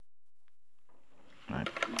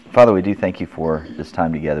Father, we do thank you for this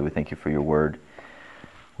time together. We thank you for your word.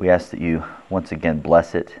 We ask that you once again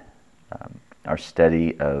bless it, our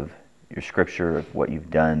study of your scripture, of what you've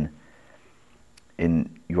done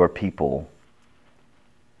in your people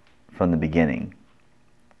from the beginning,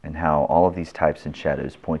 and how all of these types and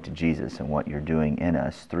shadows point to Jesus and what you're doing in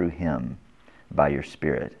us through him by your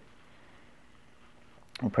Spirit.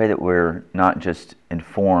 We pray that we're not just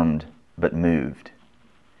informed, but moved,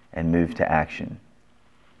 and moved to action.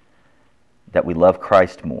 That we love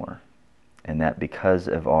Christ more, and that because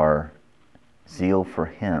of our zeal for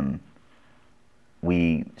him,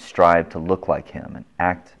 we strive to look like him and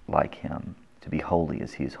act like him, to be holy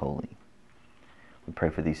as he is holy. We pray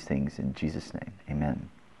for these things in Jesus' name. Amen.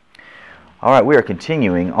 All right, we are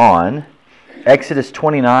continuing on Exodus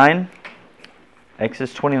 29,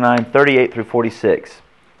 38 through 46.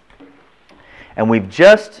 And we've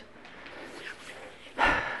just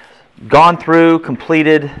gone through,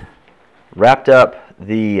 completed, wrapped up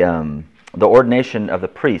the ordination of the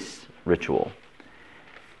priest's ritual.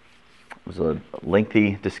 It was a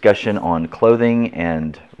lengthy discussion on clothing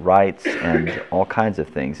and rites and all kinds of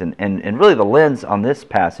things. And really the lens on this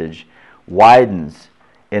passage widens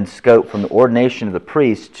in scope from the ordination of the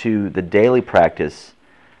priest to the daily practice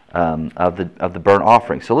of the burnt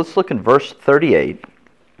offering. So let's look in verse 38.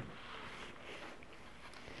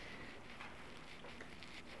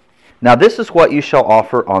 Now this is what you shall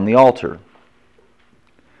offer on the altar: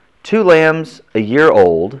 2 lambs a year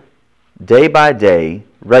old, day by day,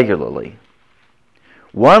 regularly.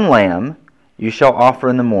 1 lamb you shall offer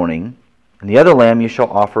in the morning, and the other lamb you shall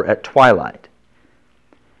offer at twilight.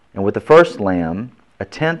 And with the first lamb,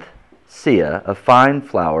 1/10 seah of fine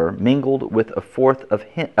flour mingled with 1/4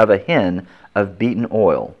 of a hin of beaten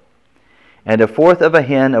oil, and 1/4 of a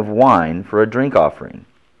hin of wine for a drink offering.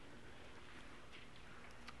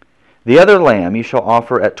 The other lamb you shall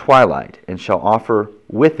offer at twilight, and shall offer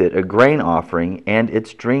with it a grain offering and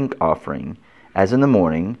its drink offering, as in the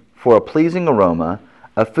morning, for a pleasing aroma,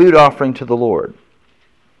 a food offering to the Lord.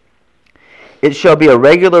 It shall be a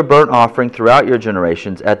regular burnt offering throughout your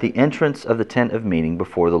generations at the entrance of the tent of meeting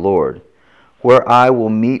before the Lord, where I will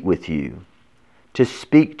meet with you, to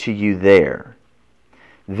speak to you there.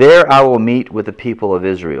 There I will meet with the people of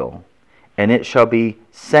Israel, and it shall be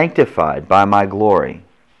sanctified by my glory.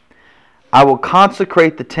 I will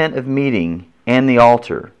consecrate the tent of meeting and the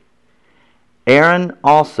altar. Aaron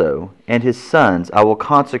also and his sons I will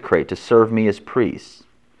consecrate to serve me as priests.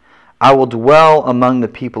 I will dwell among the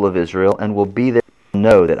people of Israel, and will be there to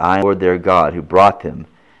know that I am the Lord their God, who brought them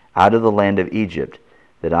out of the land of Egypt,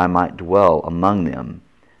 that I might dwell among them.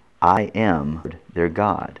 I am their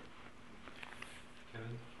God.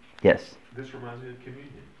 Kevin, Yes. this reminds me of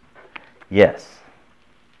communion. Yes.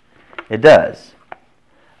 It does.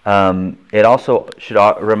 It also should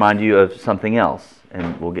remind you of something else,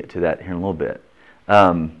 and we'll get to that here in a little bit.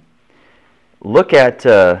 Look at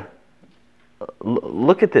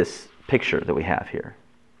this picture that we have here.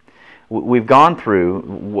 We've gone through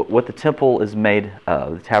what the temple is made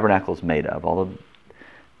of, the tabernacle is made of, all of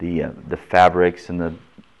the fabrics and the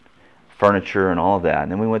furniture and all of that.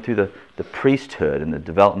 And then we went through the priesthood and the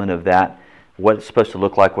development of that, what it's supposed to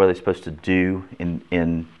look like, what they're supposed to do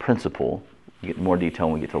in principle. We get more detail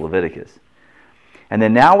when we get to Leviticus. And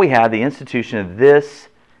then now we have the institution of this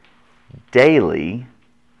daily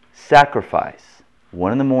sacrifice.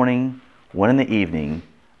 1 in the morning, 1 in the evening,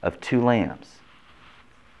 of 2 lambs.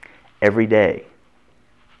 Every day.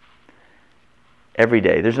 Every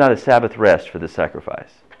day. There's not a Sabbath rest for this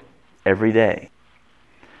sacrifice. Every day.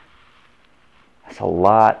 That's a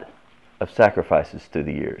lot of sacrifices through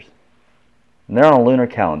the years. And they're on a lunar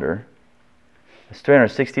calendar. It's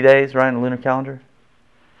 360 days, right, in the lunar calendar?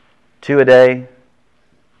 2 a day.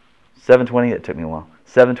 720, it took me a while.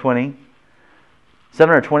 720.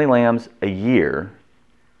 720 lambs a year.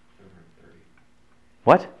 730.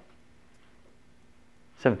 What?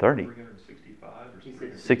 730?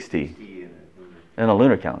 365 or 60 in a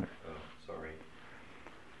lunar calendar. Oh, sorry.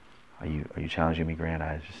 Are you challenging me, Grant?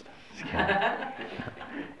 I just can't.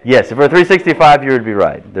 Yes, if we're 365, you would be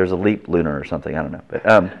right. There's a leap lunar or something. I don't know. But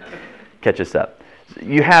catch us up.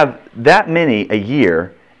 You have that many a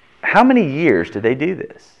year. How many years did they do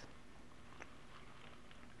this?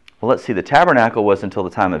 Well, let's see. The tabernacle was until the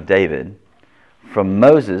time of David. From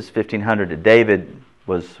Moses, 1500, to David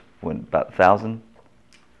was about 1,000.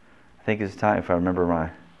 I think is the time, if I remember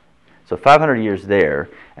right. So 500 years there,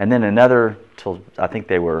 and then another till I think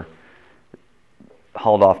they were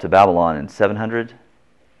hauled off to Babylon in 700.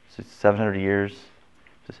 So 700 years.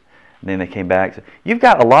 And then they came back. So you've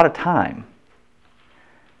got a lot of time.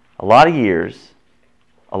 A lot of years,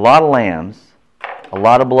 a lot of lambs, a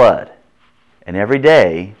lot of blood. And every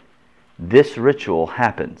day, this ritual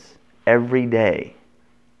happens. Every day.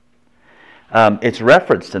 It's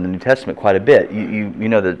referenced in the New Testament quite a bit. You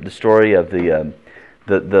know the story of the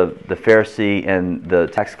Pharisee and the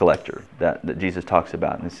tax collector that Jesus talks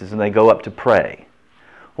about. And it says, and they go up to pray.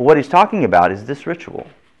 Well, what he's talking about is this ritual.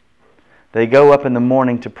 They go up in the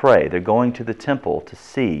morning to pray. They're going to the temple to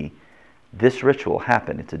see this ritual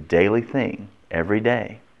happen. It's a daily thing, every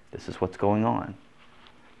day. This is what's going on.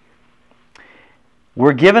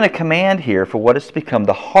 We're given a command here for what is to become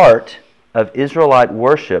the heart of Israelite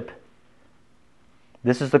worship.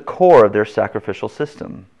 This is the core of their sacrificial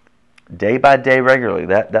system. Day by day, regularly.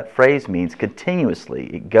 That phrase means continuously.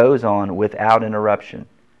 It goes on without interruption.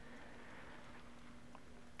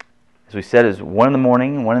 As we said, is one in the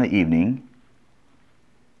morning and one in the evening.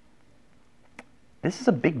 This is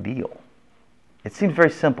a big deal. It seems very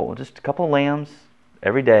simple. Just a couple of lambs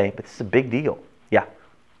every day, but this is a big deal. Yeah.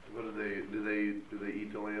 What do they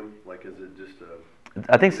eat the lamb? Like, is it just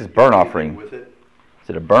a? I think this is burnt offering. With it? Is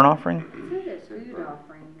it a burnt offering? Is it a food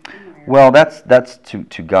offering somewhere? Well, that's to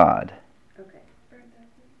God. Okay.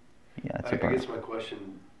 Yeah, it's I a burnt. guess my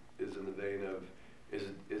question is in the vein of,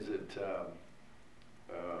 is it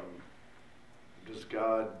does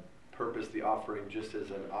God purpose the offering just as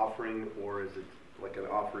an offering, or is it like an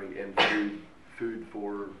offering and food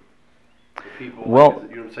for the people? Well, Like,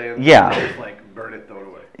 you know what I'm saying? yeah. It's like burn it, throw it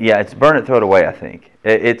away. Yeah, it's burn it, throw it away, I think.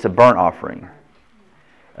 It's a burnt offering.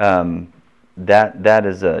 That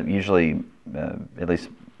is usually, at least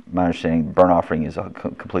my understanding, burnt offering is a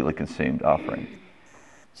completely consumed offering.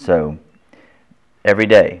 So, every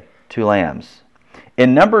day, 2 lambs.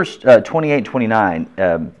 In Numbers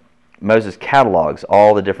 28-29, Moses catalogs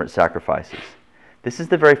all the different sacrifices. This is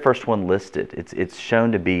the very first one listed. It's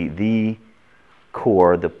shown to be the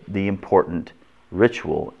core, the important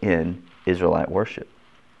ritual in Israelite worship.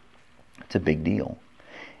 It's a big deal.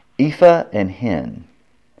 Ephah and hin.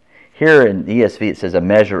 Here in ESV it says a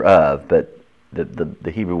measure of, but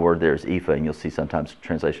the Hebrew word there is ephah, and you'll see sometimes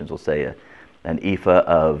translations will say an ephah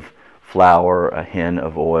of flour, a hin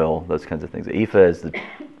of oil, those kinds of things. The ephah is the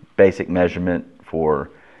basic measurement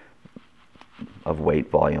of weight,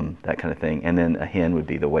 volume, that kind of thing, and then a hin would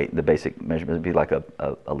be the weight. The basic measurement would be like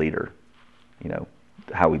a liter. You know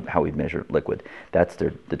how we measure liquid. That's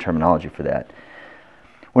the terminology for that.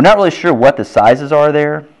 We're not really sure what the sizes are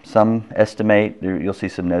there. Some estimate. You'll see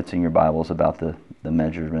some notes in your Bibles about the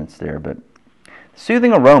measurements there. But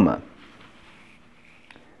soothing aroma.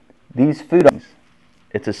 These food items,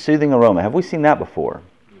 it's a soothing aroma. Have we seen that before?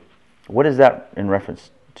 What is that in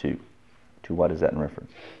reference to? To what is that in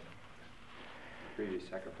reference? Previous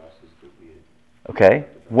sacrifices that we had. Okay.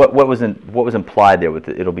 What was implied there with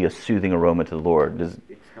it'll be a soothing aroma to the Lord?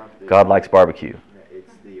 God likes barbecue.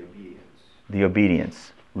 It's the obedience. The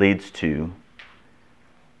obedience leads to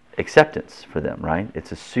acceptance for them, right?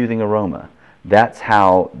 It's a soothing aroma. That's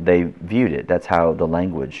how they viewed it. That's how the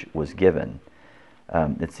language was given.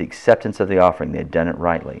 It's the acceptance of the offering. They had done it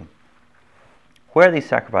rightly. Where are these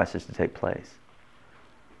sacrifices to take place?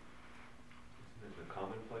 There's a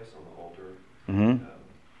common place on the altar. Mm-hmm.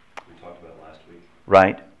 We talked about last week.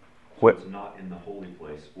 Right. So it's not in the holy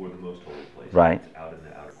place or the most holy place. Right. It's out in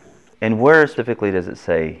the outer court. And where specifically does it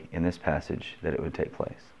say in this passage that it would take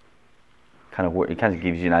place? It kind of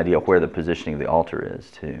gives you an idea of where the positioning of the altar is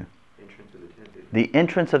too. Entrance of the tent. The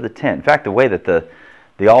entrance of the tent. In fact, the way that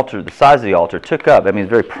the altar, the size of the altar took up, it's a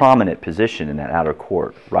very prominent position in that outer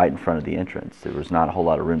court, right in front of the entrance. There was not a whole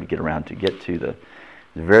lot of room to get around to get to it's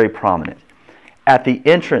very prominent. At the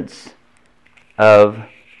entrance of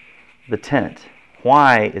the tent.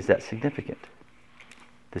 Why is that significant?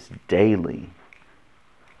 This daily,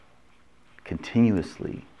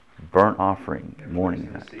 continuously burnt offering, morning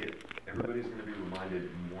and night. See it. Everybody's going to be reminded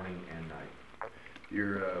morning and night.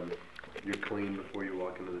 You're clean before you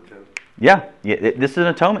walk into the tent. Yeah, this is an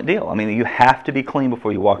atonement deal. I mean, you have to be clean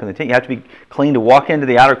before you walk in the tent. You have to be clean to walk into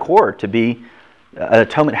the outer court. To be an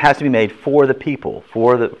atonement has to be made for the people,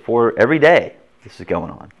 for every day. This is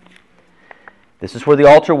going on. This is where the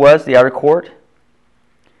altar was, the outer court.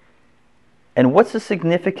 And what's the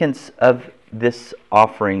significance of this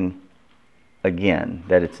offering? Again,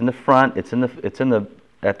 that it's in the front, it's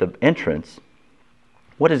at the entrance.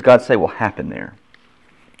 What does God say will happen there?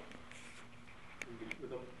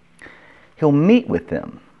 He'll meet with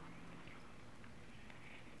them.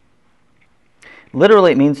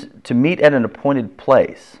 Literally, it means to meet at an appointed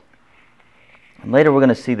place. And later, we're going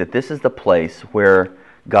to see that this is the place where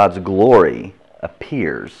God's glory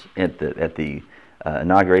appears at the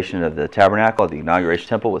inauguration of the tabernacle, the inauguration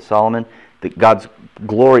temple with Solomon. That God's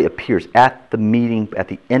glory appears at the meeting, at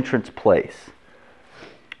the entrance place.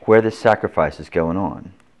 where this sacrifice is going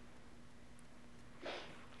on.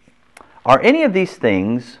 Are any of these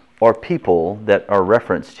things or people that are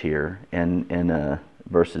referenced here in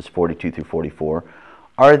verses 42 through 44,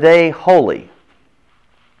 are they holy?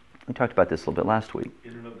 We talked about this a little bit last week.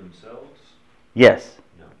 In and of themselves? Yes.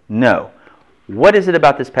 No. No. What is it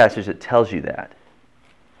about this passage that tells you that?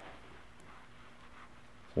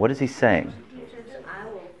 What is he saying? He says, I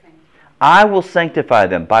will sanctify. I will sanctify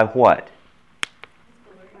them by what?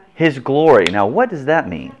 His glory. Now, what does that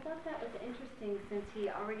mean? I thought that was interesting since he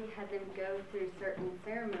already had them go through certain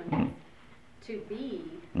ceremonies to be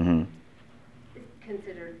Mm-hmm.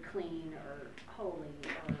 considered clean or holy.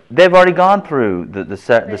 Or They've already gone through the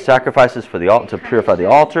sacrifices for the altar, to purify the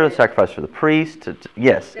altar, the sacrifice for the priest.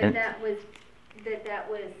 Yes. that was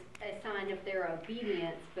a sign of their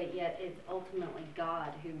obedience, but yet it's ultimately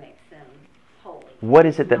God who makes them holy. What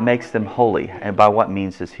is it that Not makes what them they holy? do. And by what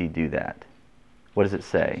means does he do that? What does it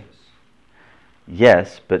say?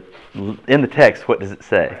 Yes, but in the text, what does it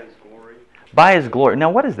say? His glory. By his glory. Now,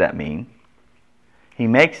 what does that mean? He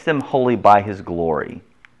makes them holy by his glory.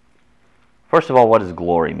 First of all, what does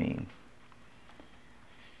glory mean?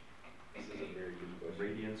 This is a very good question.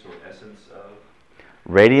 Radiance or essence of?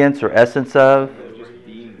 Radiance or essence of? Just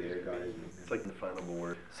being there, God is making It's like the definable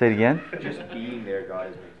word. Say it again. them. Just being there, God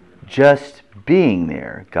is making them. Just being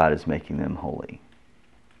there, God is making them holy.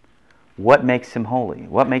 What makes him holy?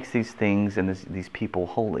 What makes these things and these people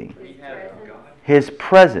holy? We have His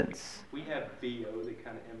presence. we have BO that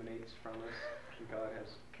kind of emanates from us, and God has.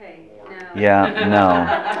 Okay, more. now. Yeah, no.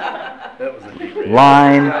 That was a deep read.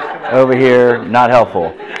 Line over here, not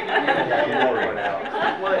helpful.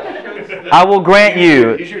 I will grant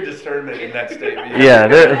you, Use your discernment in that statement. yeah,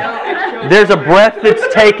 there's a breath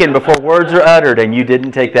that's taken before words are uttered, and you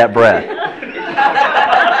didn't take that breath. It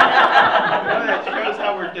shows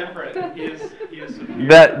how we're different. He is superior.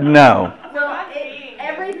 That, no. Well,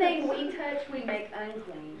 everything we touch, we make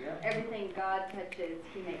unclean. Everything God touches,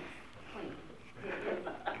 he makes clean.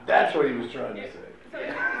 That's what he was trying to say. So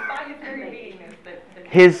it's by his very beingness that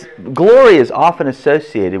His glory is often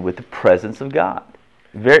associated with the presence of God.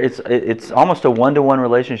 It's almost a one-to-one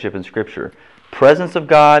relationship in Scripture. Presence of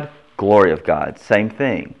God, glory of God, same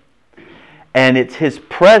thing. And it's his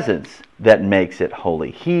presence that makes it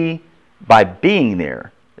holy. He, by being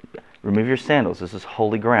there, remove your sandals. This is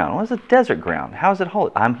holy ground. Well, it's a desert ground. How is it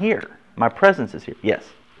holy? I'm here. My presence is here. Yes.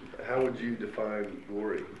 How would you define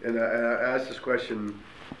glory? And I asked this question,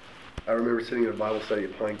 I remember sitting in a Bible study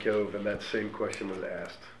at Pine Cove, and that same question was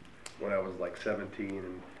asked when I was like 17.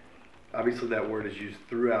 And obviously that word is used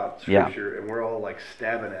throughout Scripture, and we're all like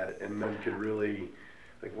stabbing at it, and none could really,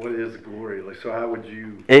 like, what is glory? Like, so how would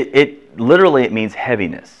you... It literally, it means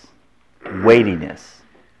heaviness, weightiness.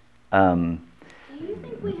 Do you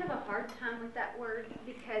think we have a hard time with that word?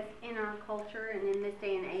 Because in our culture and in this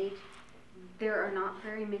day and age, there are not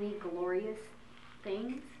very many glorious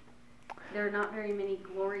things. There are not very many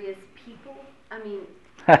glorious people. I mean,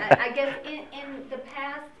 I guess in the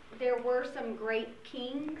past, there were some great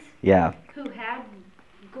kings Yeah. who had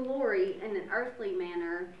glory in an earthly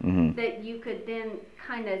manner Mm-hmm. that you could then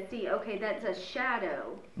kind of see, okay, that's a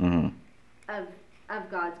shadow Mm-hmm. of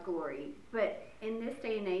God's glory. But in this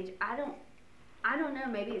day and age, I don't know,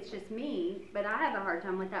 maybe it's just me, but I have a hard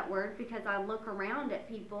time with that word because I look around at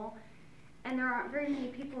people and there aren't very many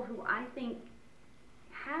people who I think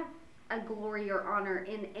have a glory or honor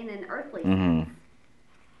in an earthly Mm-hmm. sense.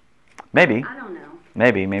 Maybe. I don't know.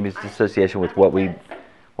 Maybe it's association with what we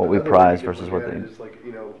Another prize way you could versus look what at they... it is like,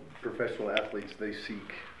 professional athletes, they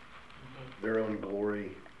seek their own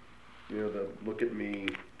glory. The look at me,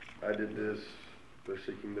 I did this. They're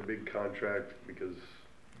seeking the big contract because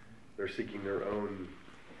they're seeking their own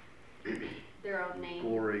Their own name.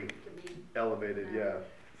 glory To be elevated, yeah.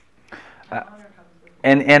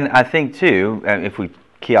 And I think too, if we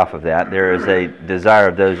key off of that, there is a desire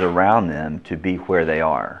of those around them to be where they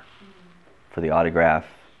are, for the autograph,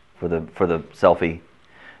 for the selfie.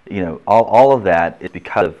 All of that is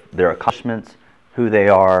because of their accomplishments, who they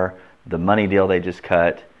are, the money deal they just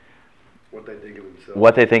cut, What they think of themselves.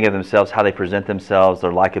 what they think of themselves, how they present themselves,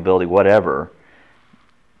 their likability, whatever.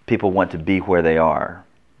 People want to be where they are.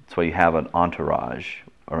 That's why you have an entourage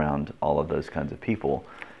around all of those kinds of people.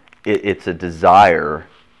 It's a desire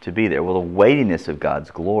to be there. Well, the weightiness of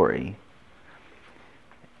God's glory,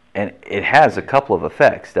 and it has a couple of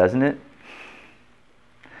effects, doesn't it?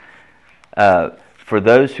 For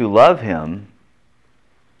those who love Him,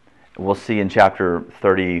 we'll see in chapter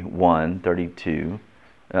 31, 32,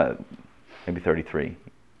 maybe 33.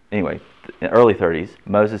 Anyway, in the early 30s,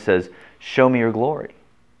 Moses says, "Show me your glory."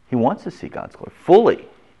 He wants to see God's glory fully.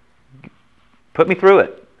 Put me through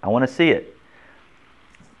it. I want to see it.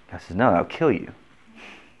 God says, no, I'll kill you.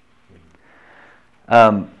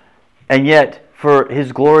 And yet, for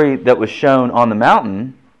His glory that was shown on the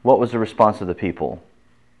mountain, what was the response of the people?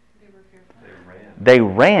 They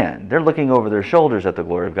ran. They're looking over their shoulders at the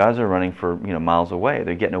glory of God. They're running for miles away.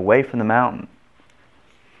 They're getting away from the mountain.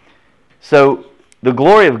 So the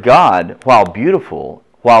glory of God, while beautiful,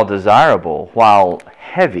 while desirable, while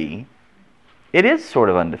heavy, it is sort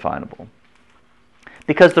of undefinable.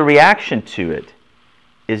 Because the reaction to it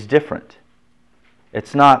is different.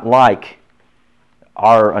 It's not like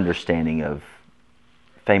our understanding of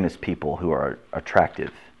famous people who are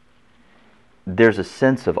attractive. There's a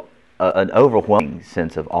sense of an overwhelming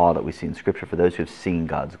sense of awe that we see in Scripture for those who have seen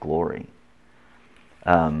God's glory.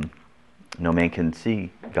 No man can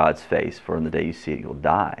see God's face, for in the day you see it, you'll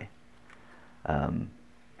die. But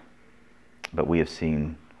we have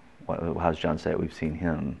seen, how does John say it? We've seen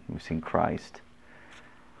Him. We've seen Christ,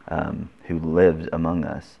 who lived among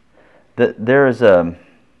us. There is a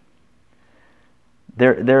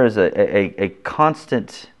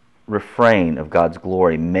constant refrain of God's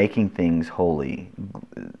glory making things holy.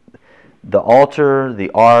 The altar,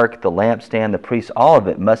 the ark, the lampstand, the priests, all of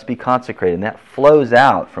it must be consecrated, and that flows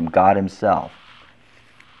out from God Himself.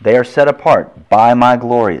 They are set apart by my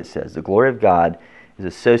glory, it says. The glory of God is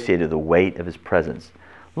associated with the weight of His presence.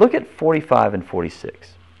 Look at 45 and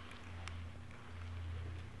 46.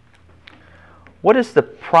 What is the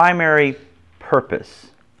primary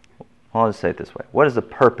purpose? I'll just say it this way. What is the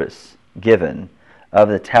purpose given of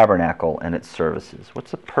the tabernacle and its services?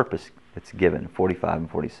 What's the purpose that's given? 45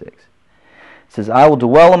 and 46. It says, I will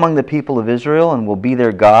dwell among the people of Israel and will be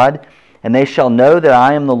their God, and they shall know that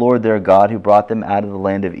I am the Lord their God who brought them out of the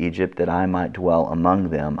land of Egypt, that I might dwell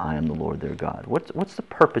among them. I am the Lord their God. What's the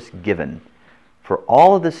purpose given for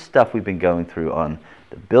all of this stuff we've been going through on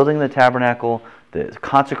the building of the tabernacle, the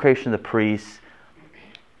consecration of the priests,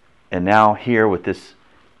 and now here with this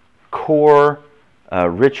core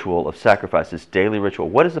ritual of sacrifice, this daily ritual?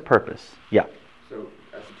 What is the purpose? Yeah. So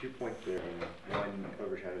that's the 2 points there, and one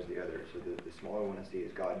overshadows the other. So the smaller one I see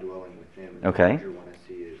is God dwelling with them, and Okay. the larger one I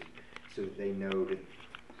see is so that they know that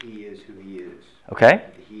He is who He is. Okay.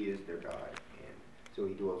 That He is their God, and so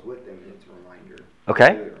He dwells with them, and it's a reminder. Okay. A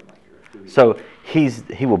reminder of who He is. So he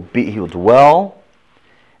will dwell,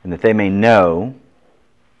 and that they may know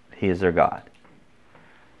He is their God.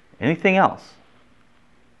 Anything else?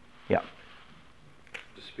 Yeah.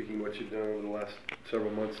 Just speaking what you've done over the last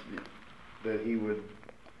several months, that He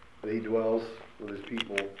dwells with His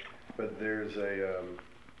people, but there is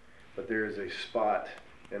a spot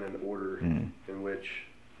and an order in which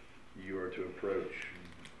you are to approach.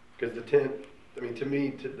 Because the tent, to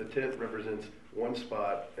me, the tent represents one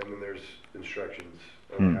spot, and then there's instructions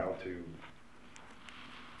on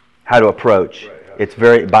How to approach. Right, It's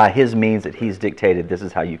very by His means that He's dictated, this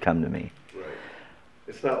is how you come to me. Right.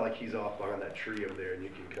 It's not like He's off behind that tree over there and you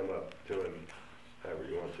can come up to Him however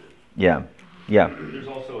you want to. Yeah. Yeah. There's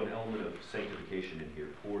also an element of sanctification in here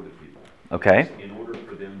for the people. Okay. In order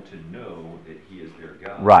for them to know that He is their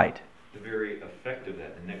God. Right. The very effect of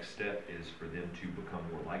that, the next step is for them to become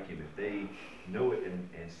more like Him. If they know it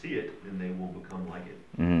and see it, then they will become like it.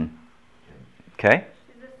 Mm-hmm. Okay.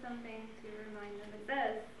 Is this something to remind them? It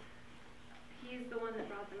says, He's the one that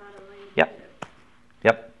brought them out of the land of Yep. Egypt.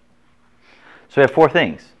 Yep. So we have 4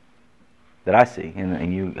 things that I see,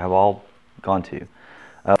 and you have all gone to.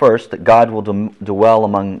 First, that God will dwell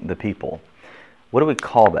among the people. What do we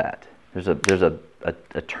call that? There's a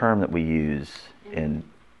term that we use in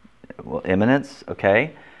imminence.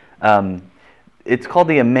 Okay, it's called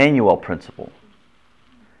the Emmanuel principle.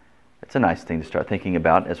 It's a nice thing to start thinking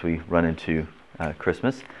about as we run into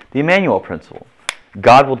Christmas. The Emmanuel principle.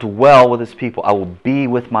 God will dwell with His people. I will be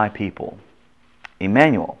with my people.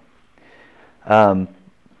 Emmanuel.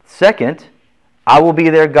 Second, I will be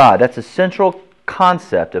their God. That's a central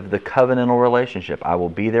concept of the covenantal relationship. I will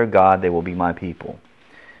be their God, they will be my people.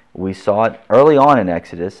 We saw it early on in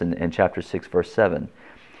Exodus in chapter 6, verse 7.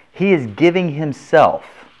 He is giving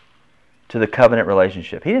Himself to the covenant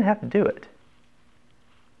relationship. He didn't have to do it.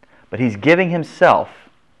 But He's giving Himself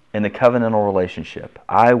in the covenantal relationship.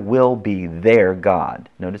 I will be their God.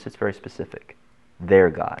 Notice it's very specific. Their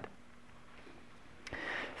God.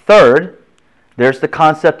 Third, there's the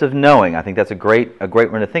concept of knowing. I think that's a great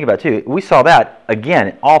one to think about too. We saw that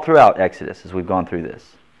again all throughout Exodus as we've gone through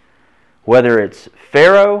this. Whether it's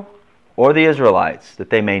Pharaoh or the Israelites, that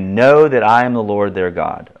they may know that I am the Lord their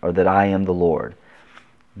God, or that I am the Lord.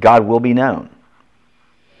 God will be known.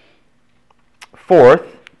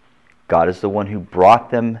 Fourth, God is the one who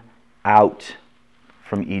brought them out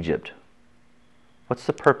from Egypt. What's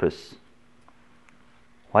the purpose?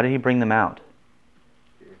 Why did he bring them out?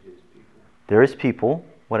 They're his people. They're his people.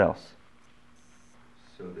 What else?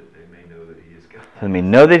 So that they may know that he is God. So they may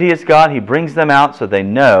know that he is God. He brings them out so they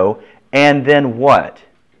know. And then what?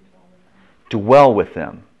 Dwell with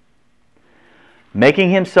them.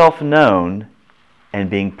 Making himself known and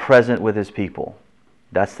being present with his people.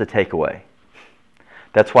 That's the takeaway.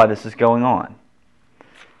 That's why this is going on.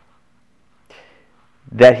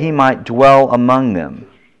 That he might dwell among them.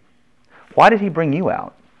 Why did he bring you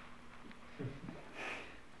out?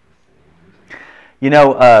 You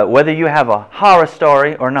know, whether you have a horror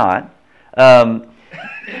story or not,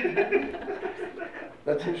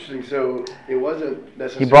 That's interesting. So it wasn't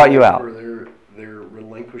necessarily He brought you out. for their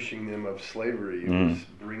relinquishing them of slavery. It was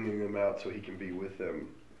bringing them out so he can be with them.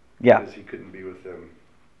 Yeah. Because he couldn't be with them.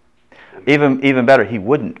 Even better, he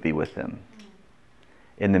wouldn't be with them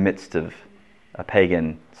in the midst of a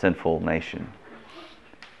pagan, sinful nation.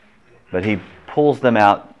 But he pulls them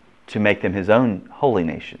out to make them his own holy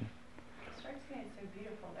nation. It strikes me as so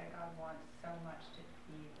beautiful that God wants so much to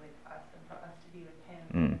be with us and for us to be with him,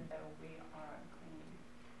 even though we are unclean.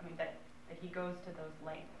 I mean, that he goes to those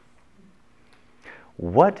lengths.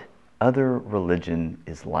 What other religion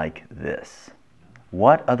is like this?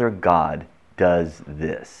 What other God does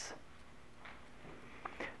this?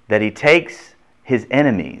 That he takes his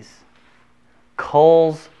enemies,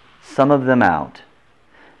 culls some of them out,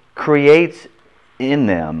 creates in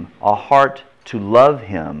them a heart to love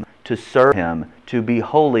him, to serve him, to be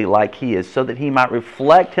holy like he is, so that he might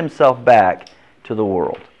reflect himself back to the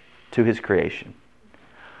world, to his creation.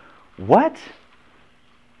 What?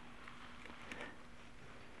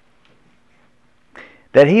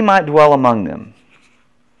 That he might dwell among them.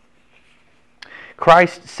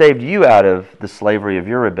 Christ saved you out of the slavery of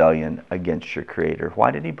your rebellion against your Creator.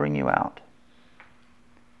 Why did he bring you out?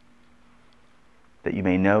 That you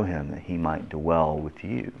may know him, that he might dwell with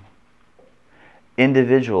you.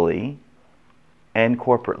 Individually and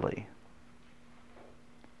corporately.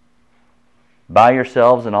 By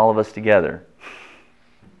yourselves and all of us together.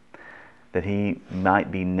 That he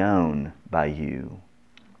might be known by you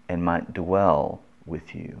and might dwell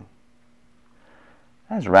with you.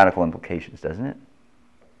 That has radical implications, doesn't it?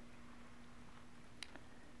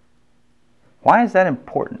 Why is that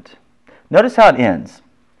important? Notice how it ends.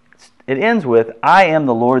 It ends with, I am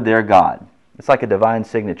the Lord their God. It's like a divine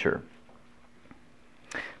signature.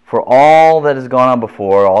 For all that has gone on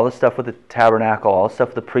before, all the stuff with the tabernacle, all the stuff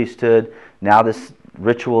with the priesthood, now this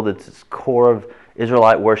ritual that's its core of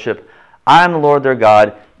Israelite worship, I am the Lord their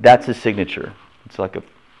God. That's his signature. It's like a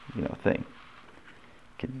thing.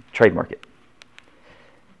 You can trademark it.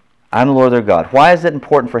 I'm the Lord their God. Why is it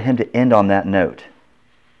important for him to end on that note?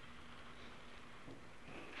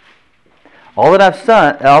 All that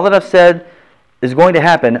I've said is going to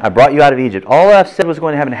happen. I brought you out of Egypt. All that I've said was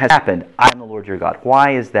going to happen has happened. I am the Lord your God.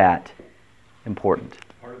 Why is that important?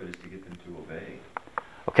 Part of it is to get them to obey.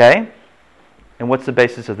 Okay. And what's the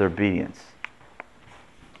basis of their obedience?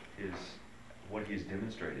 Is what he's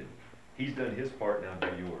demonstrated. He's done his part, now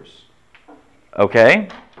do yours. Okay.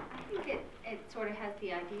 I think it sort of has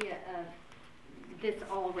the idea of this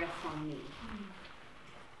all rests on me.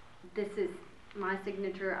 This is my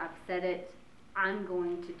signature. I've said it. I'm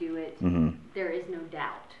going to do it. Mm-hmm. There is no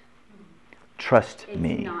doubt. Trust It's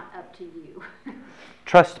me. not up to you.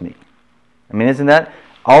 Trust me. I mean, isn't that,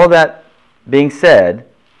 all of that being said,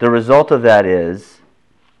 the result of that is,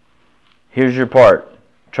 here's your part.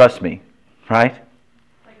 Trust me. Right?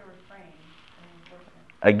 Like a refrain, an enforcement.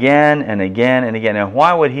 Again and again and again. Now,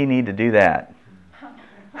 why would he need to do that?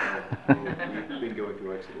 We've been going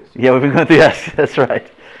through Exodus. Yeah, we've been going through that. That's right.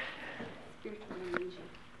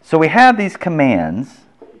 So we have these commands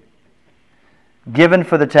given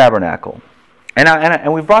for the tabernacle.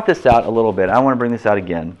 And we brought this out a little bit. I want to bring this out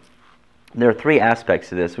again. There are three aspects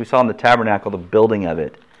to this. We saw in the tabernacle, the building of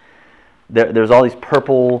it. There's all these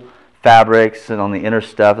purple fabrics and on the inner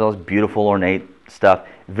stuff, all this beautiful, ornate stuff.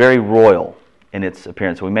 Very royal in its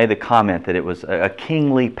appearance. We made the comment that it was a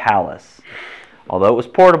kingly palace. Although it was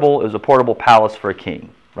portable, it was a portable palace for a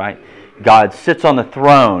king, right? God sits on the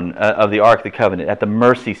throne of the Ark of the Covenant, at the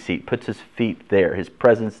mercy seat, puts his feet there, his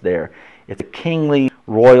presence there. It's a kingly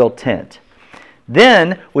royal tent.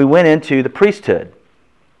 Then we went into the priesthood.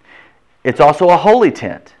 It's also a holy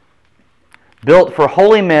tent, built for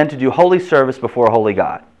holy men to do holy service before a holy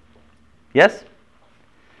God. Yes?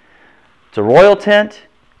 It's a royal tent.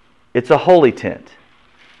 It's a holy tent.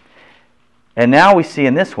 And now we see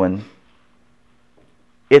in this one,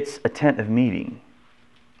 it's a tent of meeting.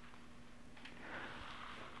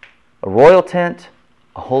 A royal tent,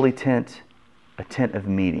 a holy tent, a tent of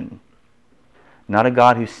meeting. Not a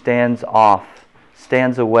God who stands off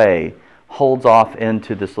stands away, holds off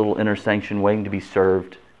into this little inner sanction waiting to be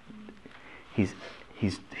served. He's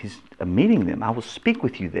meeting them. I will speak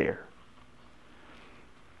with you there.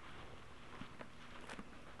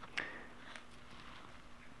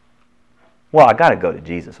 Well, I got to go to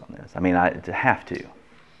Jesus on this. I mean, I have to.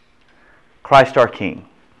 Christ our King.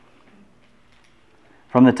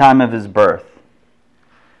 From the time of his birth,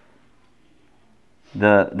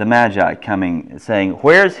 the Magi coming, saying,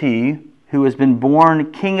 "Where is he who has been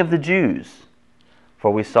born King of the Jews?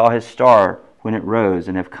 For we saw his star when it rose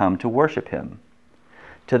and have come to worship him."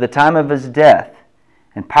 To the time of his death,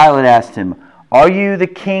 and Pilate asked him, "Are you the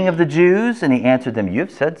King of the Jews?" And he answered them, "You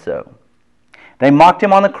have said so." They mocked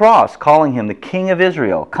him on the cross, calling him the King of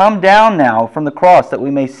Israel. "Come down now from the cross that we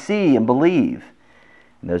may see and believe."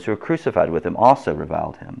 And those who were crucified with him also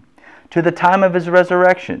reviled him. To the time of his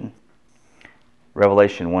resurrection,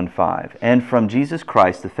 Revelation 1:5, and from Jesus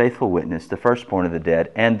Christ, the faithful witness, the firstborn of the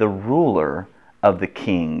dead, and the ruler of the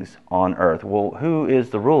kings on earth. Well, who is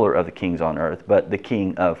the ruler of the kings on earth but the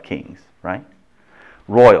King of kings, right?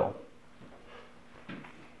 Royal.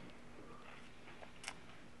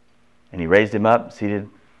 And he raised him up, seated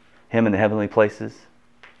him in the heavenly places,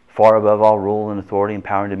 far above all rule and authority and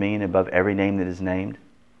power and dominion, above every name that is named.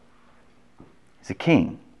 He's a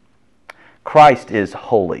king. Christ is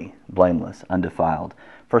holy, blameless, undefiled.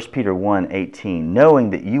 1 Peter 1:18, knowing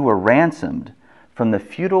that you were ransomed from the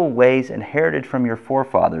futile ways inherited from your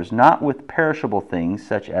forefathers, not with perishable things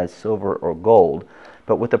such as silver or gold,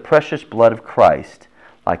 but with the precious blood of Christ,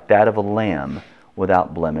 like that of a lamb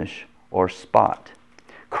without blemish or spot.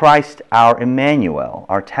 Christ our Emmanuel,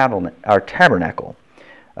 our tabernacle.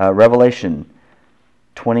 Revelation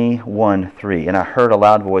 21:3, and I heard a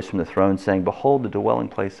loud voice from the throne saying, "Behold, the dwelling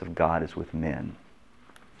place of God is with men.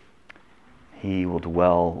 He will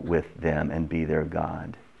dwell with them and be their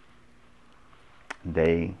God.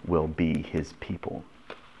 They will be his people."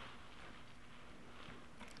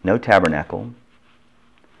 No tabernacle,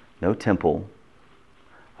 no temple,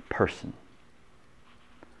 a person.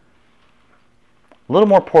 A little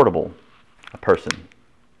more portable, a person.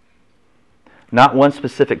 Not one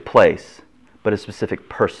specific place, but a specific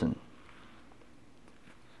person.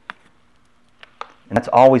 And that's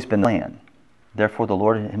always been the plan. Therefore the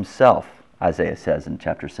Lord himself, Isaiah says in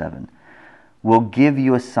chapter 7, will give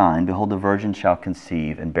you a sign. Behold, the virgin shall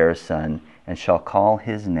conceive and bear a son, and shall call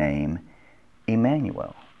his name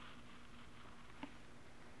Emmanuel.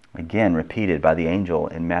 Again, repeated by the angel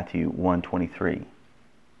in Matthew 1:23.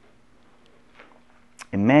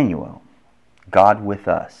 Emmanuel, God with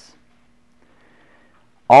us.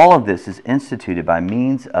 All of this is instituted by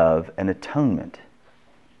means of an atonement.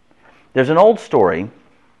 There's an old story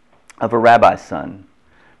of a rabbi's son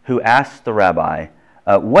who asked the rabbi,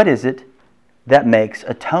 what is it that makes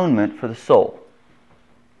atonement for the soul?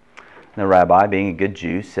 And the rabbi, being a good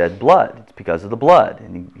Jew, said blood. It's because of the blood.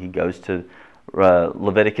 And he goes to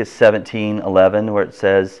Leviticus 17:11, where it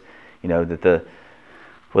says, that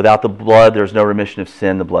without the blood there's no remission of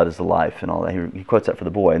sin, the blood is the life, and all that. He quotes that for the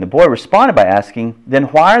boy. And the boy responded by asking, then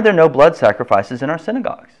why are there no blood sacrifices in our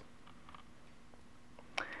synagogues?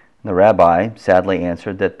 And the rabbi sadly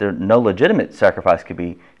answered that no legitimate sacrifice could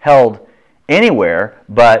be held anywhere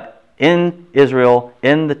but in Israel,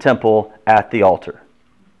 in the temple, at the altar.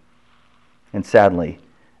 And sadly,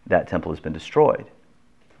 that temple has been destroyed.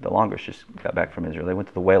 The Longish just got back from Israel. They went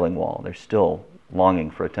to the Wailing Wall. They're still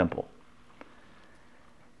longing for a temple.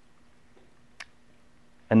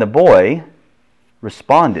 And the boy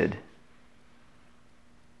responded,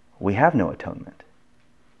 we have no atonement.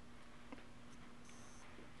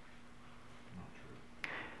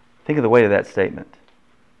 Think of the weight of that statement.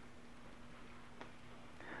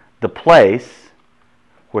 The place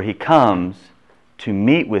where he comes to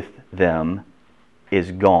meet with them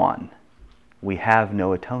is gone. We have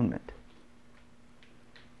no atonement.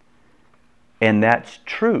 And that's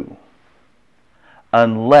true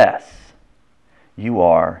unless you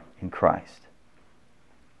are in Christ.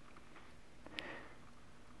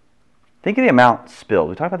 Think of the amount spilled.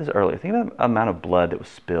 We talked about this earlier. Think of the amount of blood that was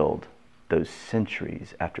spilled those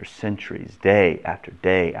centuries after centuries, day after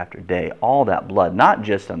day after day. All that blood, not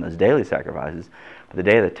just on those daily sacrifices, but the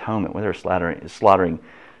Day of Atonement, where they're slaughtering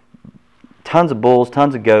tons of bulls,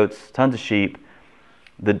 tons of goats, tons of sheep.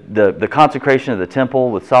 The consecration of the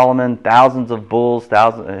temple with Solomon, thousands of bulls,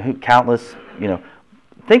 countless,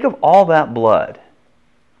 Think of all that blood.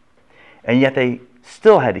 And yet they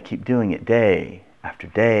still had to keep doing it day after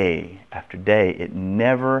day after day. It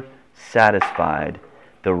never satisfied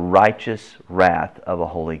the righteous wrath of a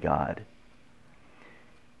holy God.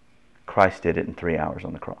 Christ did it in 3 hours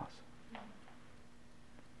on the cross.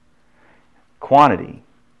 quantity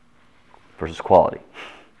versus quality.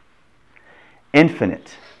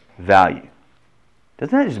 Infinite value.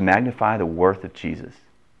 Doesn't that just magnify the worth of Jesus?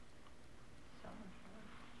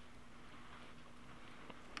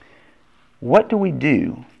 What do we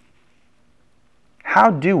do?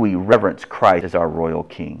 How do we reverence Christ as our royal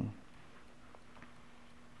king?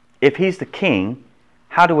 If he's the king,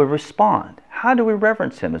 how do we respond? How do we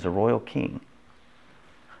reverence him as a royal king?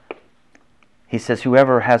 He says,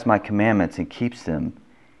 whoever has my commandments and keeps them,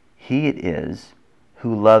 he it is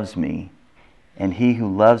who loves me, and he who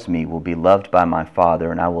loves me will be loved by my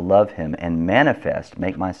Father, and I will love him and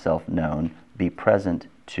make myself known, be present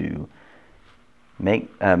to,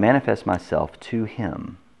 manifest myself to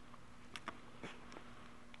him.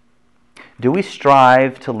 Do we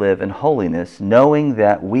strive to live in holiness, knowing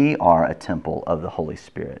that we are a temple of the Holy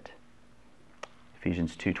Spirit?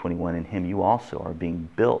 Ephesians 2:21, in him you also are being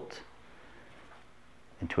built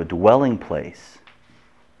into a dwelling place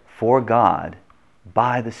for God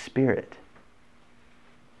by the Spirit.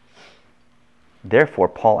 Therefore,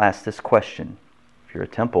 Paul asks this question. If you're a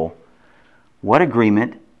temple, what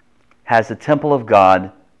agreement has the temple of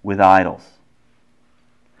God with idols?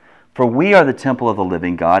 For we are the temple of the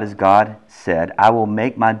living God, as God said, I will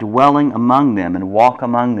make my dwelling among them and walk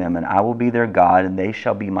among them, and I will be their God, and they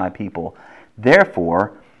shall be my people.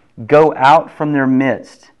 Therefore, go out from their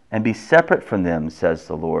midst and be separate from them, says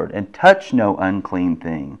the Lord, and touch no unclean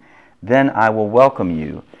thing. Then I will welcome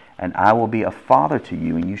you, and I will be a father to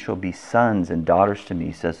you, and you shall be sons and daughters to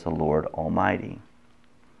me, says the Lord Almighty.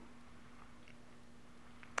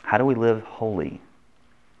 How do we live holy?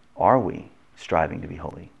 Are we striving to be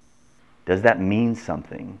holy? Does that mean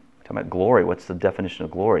something? We're talking about glory. What's the definition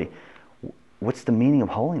of glory? What's the meaning of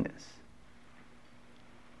holiness?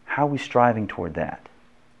 How are we striving toward that?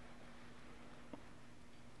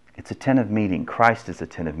 It's a tent of meeting. Christ is a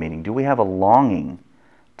tent of meeting. Do we have a longing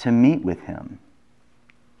to meet with him?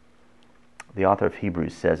 The author of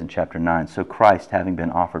Hebrews says in chapter 9, so Christ, having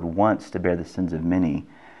been offered once to bear the sins of many,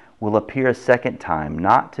 will appear a second time,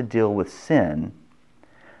 not to deal with sin,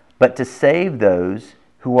 but to save those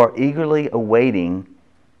who are eagerly awaiting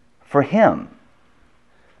for him.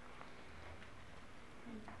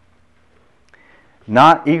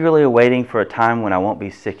 Not eagerly awaiting for a time when I won't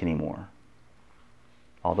be sick anymore,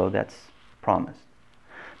 although that's promised.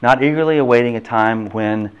 Not eagerly awaiting a time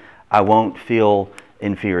when I won't feel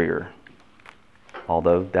inferior,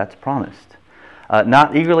 although that's promised.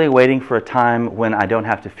 Not eagerly waiting for a time when I don't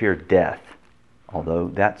have to fear death, although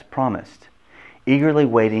that's promised. Eagerly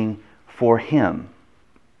waiting for him.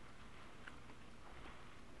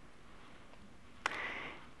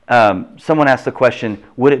 Someone asked the question,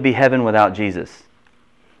 would it be heaven without Jesus?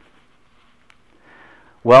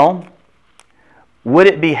 Well, would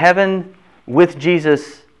it be heaven with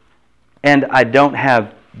Jesus and I don't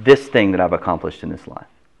have this thing that I've accomplished in this life?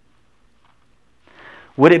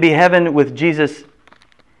 Would it be heaven with Jesus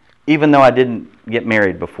even though I didn't get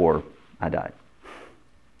married before I died?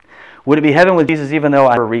 Would it be heaven with Jesus even though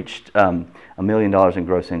I never reached $1 million in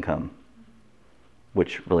gross income?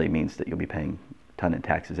 Which really means that you'll be paying a ton in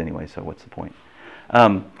taxes anyway, so what's the point?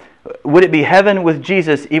 Would it be heaven with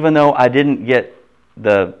Jesus even though I didn't get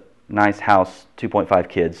the nice house, 2.5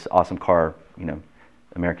 kids, awesome car,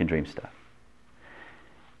 American dream stuff?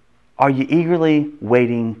 Are you eagerly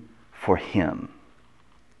waiting for him?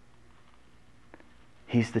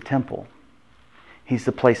 He's the temple. He's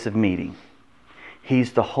the place of meeting.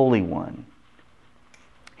 He's the Holy One.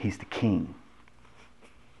 He's the King.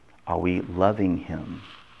 Are we loving him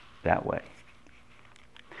that way?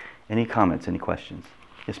 Any comments, any questions?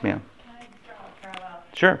 Yes, ma'am. Can I draw a parallel?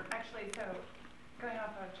 Sure. Actually, so going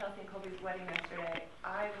off of Chelsea and Colby's wedding yesterday,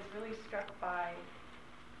 I was really struck by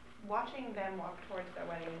watching them walk towards their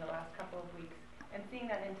wedding in the last couple of weeks and seeing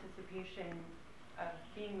that anticipation of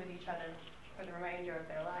being with each other for the remainder of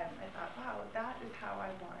their lives. I thought, wow, that is how I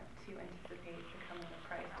want to anticipate the coming of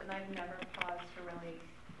Christ. And I've never paused to really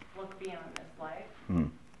look beyond this life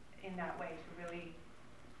in that way, to really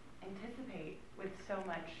anticipate with so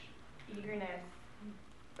much eagerness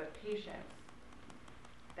but patience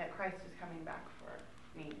that Christ is coming back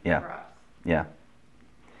for me, for us. Yeah.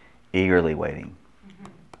 Eagerly waiting.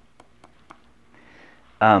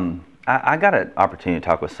 I got an opportunity to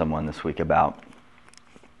talk with someone this week about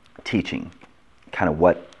teaching, kind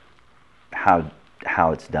of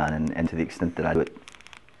how it's done, and to the extent that I do it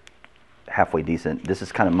halfway decent. This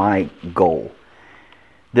is kind of my goal.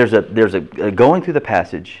 There's a going through the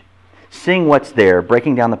passage, seeing what's there,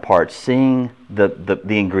 breaking down the parts, seeing the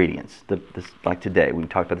ingredients. Like today, we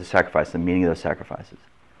talked about the sacrifice, the meaning of those sacrifices.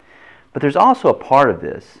 But there's also a part of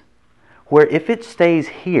this where if it stays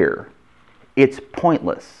here, it's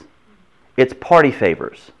pointless. It's party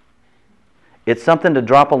favors. It's something to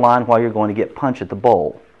drop a line while you're going to get punched at the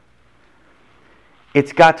bowl.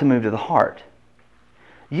 It's got to move to the heart.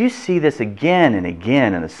 You see this again and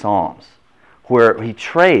again in the Psalms, where he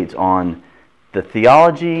trades on the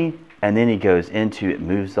theology, and then he goes into it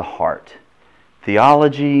moves the heart.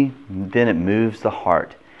 Theology, then it moves the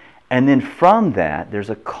heart. And then from that, there's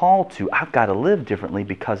a call to, I've got to live differently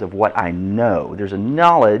because of what I know. There's a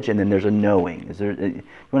knowledge, and then there's a knowing. You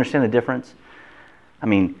understand the difference? I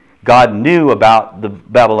mean, God knew about the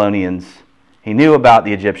Babylonians. He knew about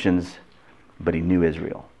the Egyptians, but he knew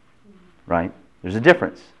Israel. Right? There's a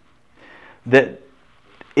difference. That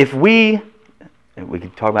if we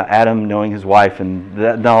could talk about Adam knowing his wife and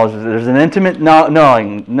that knowledge, there's an intimate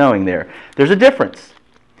knowing there. There's a difference.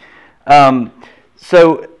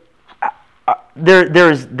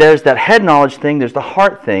 There's that head knowledge thing, there's the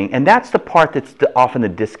heart thing, and that's the part that's often the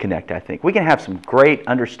disconnect, I think. We can have some great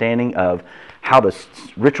understanding of how the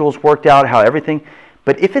rituals worked out, how everything,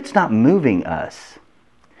 but if it's not moving us,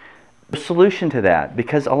 the solution to that,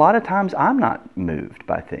 because a lot of times I'm not moved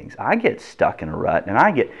by things. I get stuck in a rut,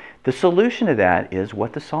 and the solution to that is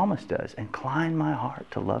what the psalmist does. Incline my heart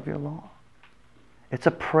to love your law. It's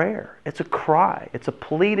a prayer. It's a cry. It's a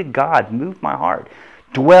plea to God. Move my heart.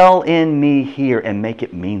 Dwell in me here and make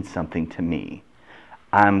it mean something to me.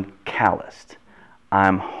 I'm calloused.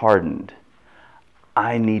 I'm hardened.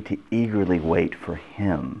 I need to eagerly wait for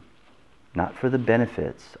Him, not for the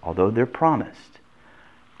benefits, although they're promised.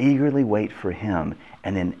 Eagerly wait for Him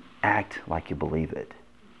and then act like you believe it.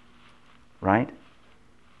 Right?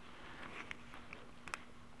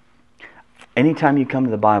 Anytime you come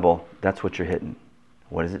to the Bible, that's what you're hitting.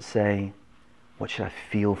 What does it say? What should I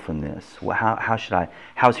feel from this?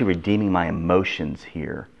 How is He redeeming my emotions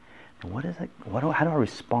here? And how do I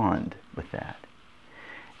respond with that?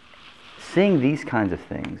 Seeing these kinds of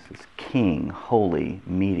things, this king, holy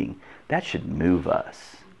meeting, that should move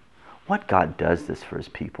us. What God does this for His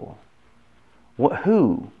people?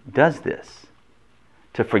 Who does this?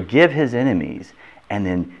 To forgive His enemies and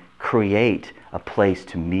then create a place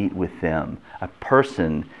to meet with them, a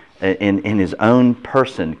person in His own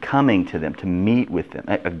person coming to them, to meet with them.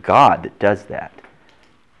 A God that does that.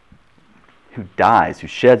 Who dies, who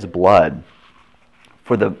sheds blood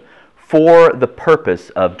for the purpose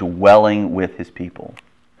of dwelling with His people.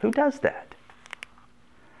 Who does that?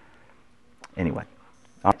 Anyway.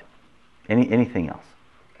 All right. Anything else?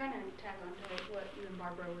 Kind of tag on to what you and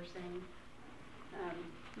Barbara were saying.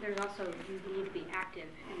 There's also, you need to be active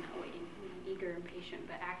in not waiting, eager and patient,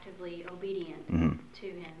 but actively obedient to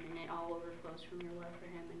Him, and it all overflows from your love for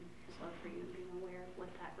Him and His love for you, and being aware of what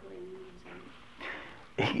that really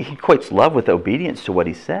means. He equates love with obedience to what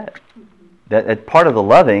He said. That part of the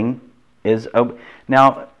loving is...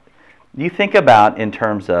 Now, you think about in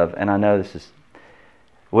terms of, and I know this is...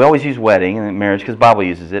 We always use wedding and marriage because the Bible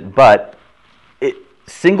uses it, but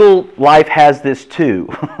single life has this too.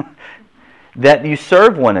 That you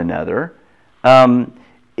serve one another.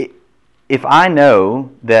 If I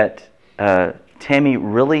know that Tammy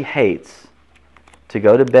really hates to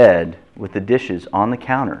go to bed with the dishes on the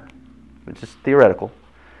counter, which is theoretical,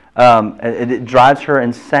 it drives her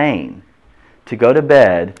insane to go to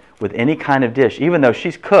bed with any kind of dish, even though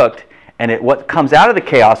she's cooked, and what comes out of the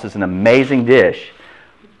chaos is an amazing dish,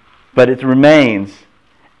 but it remains,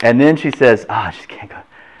 and then she says, I just can't go.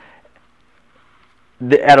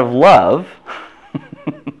 Out of love,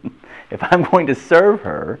 if I'm going to serve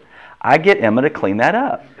her, I get Emma to clean that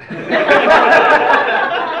up.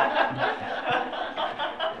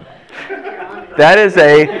 That is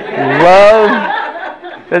a love.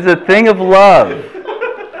 That's a thing of love.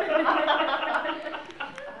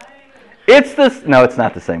 No, it's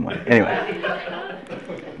not the same way. Anyway.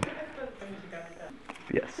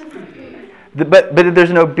 Yes. But there's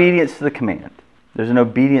an obedience to the command. There's an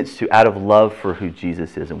obedience to out of love for who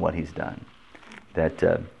Jesus is and what He's done.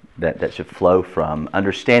 That should flow from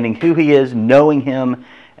understanding who He is, knowing Him,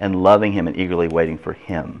 and loving Him and eagerly waiting for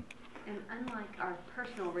Him. And unlike our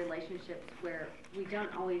personal relationships where we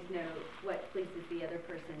don't always know what pleases the other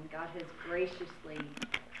person, God has graciously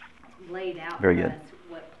laid out Very for good. us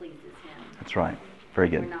what pleases Him. That's right. Very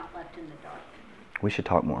good. We're not left in the dark. We should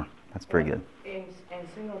talk more. That's very good. In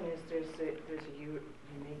singleness, there's a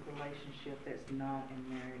unique relationship that's not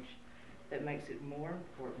in marriage that makes it more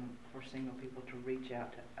important for single people to reach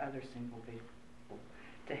out to other single people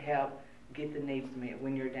to help get the needs met.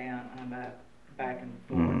 When you're down, I'm up, back and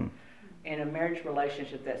forth. In a marriage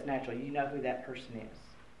relationship, that's natural. You know who that person is.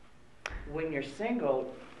 When you're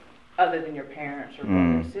single, other than your parents or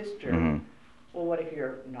brother or sister, well, what if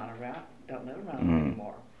you're not around, don't live around them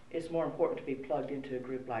anymore? it's more important to be plugged into a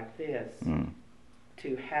group like this Mm.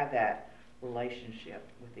 to have that relationship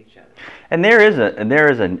with each other. And there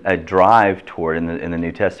is a drive toward in the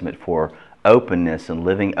New Testament for openness and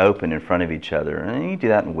living open in front of each other, and you do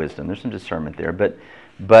that in wisdom. There's some discernment there, but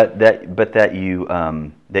that you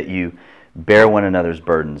bear one another's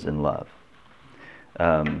burdens in love.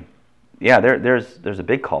 There's a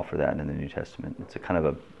big call for that in the New Testament. It's a kind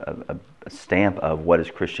of a stamp of what is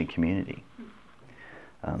Christian community.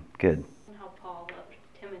 Good. And how Paul loved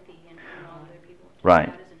Timothy and all other people. Just Right.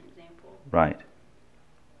 that as an example. Right.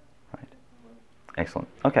 Excellent.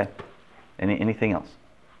 Okay. Anything else?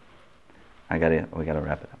 We gotta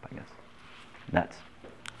wrap it up, I guess. Nuts.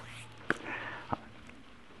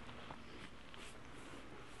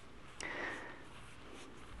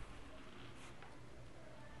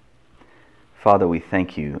 Father, we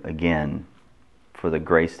thank you again for the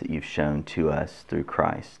grace that you've shown to us through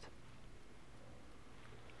Christ,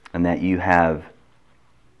 and that you have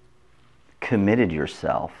committed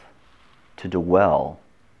yourself to dwell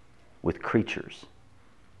with creatures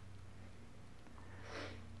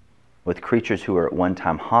who are at one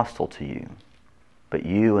time hostile to you, but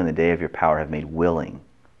you in the day of your power have made willing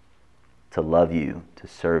to love you, to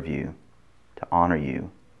serve you, to honor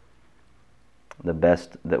you the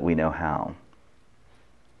best that we know how.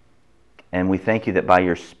 And we thank you that by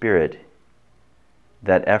your Spirit,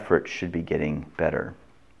 that effort should be getting better.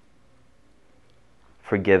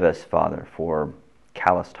 Forgive us, Father, for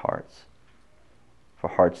calloused hearts, for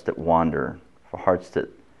hearts that wander, for hearts that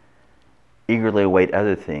eagerly await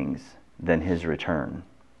other things than his return.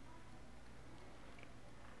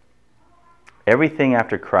 Everything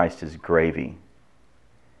after Christ is gravy.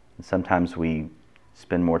 And sometimes we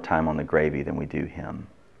spend more time on the gravy than we do him.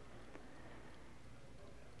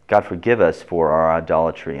 God, forgive us for our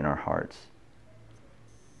idolatry in our hearts.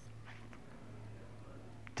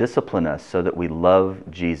 Discipline us so that we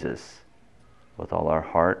love Jesus with all our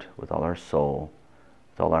heart, with all our soul,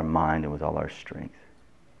 with all our mind, and with all our strength.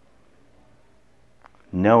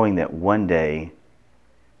 Knowing that one day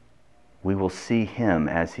we will see him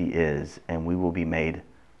as he is, and we will be made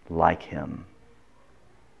like him,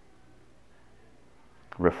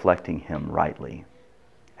 reflecting him rightly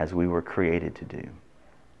as we were created to do.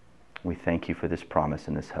 We thank you for this promise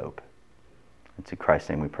and this hope. It's in Christ's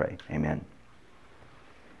name we pray. Amen.